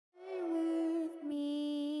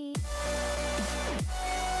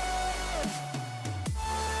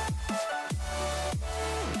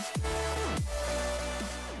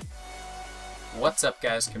What's up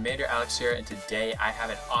guys, Commander Alex here, and today I have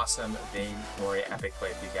an awesome Vainglory epic play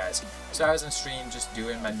for you guys. So I was on stream just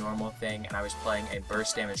doing my normal thing and I was playing a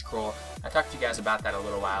burst damage crawl. I talked to you guys about that a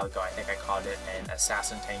little while ago. I think I called it an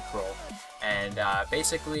assassin tank crawl. And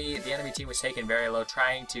basically the enemy team was taken very low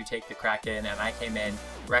trying to take the Kraken, and I came in,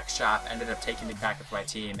 wrecked shop, ended up taking the Kraken for my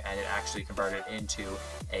team, and it actually converted into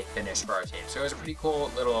a finish for our team. So it was a pretty cool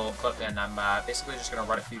little clip, and I'm basically just going to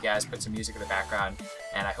run it for you guys, put some music in the background,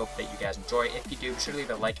 and I hope that you guys enjoy. If you do, be sure to leave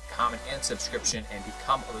a like, comment, and subscription, and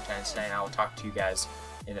become a lieutenant today, and I will talk to you guys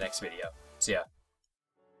in the next video. See ya.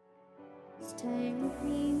 Stay with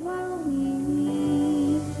me while we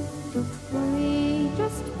leave. Don't worry,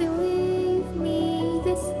 just feel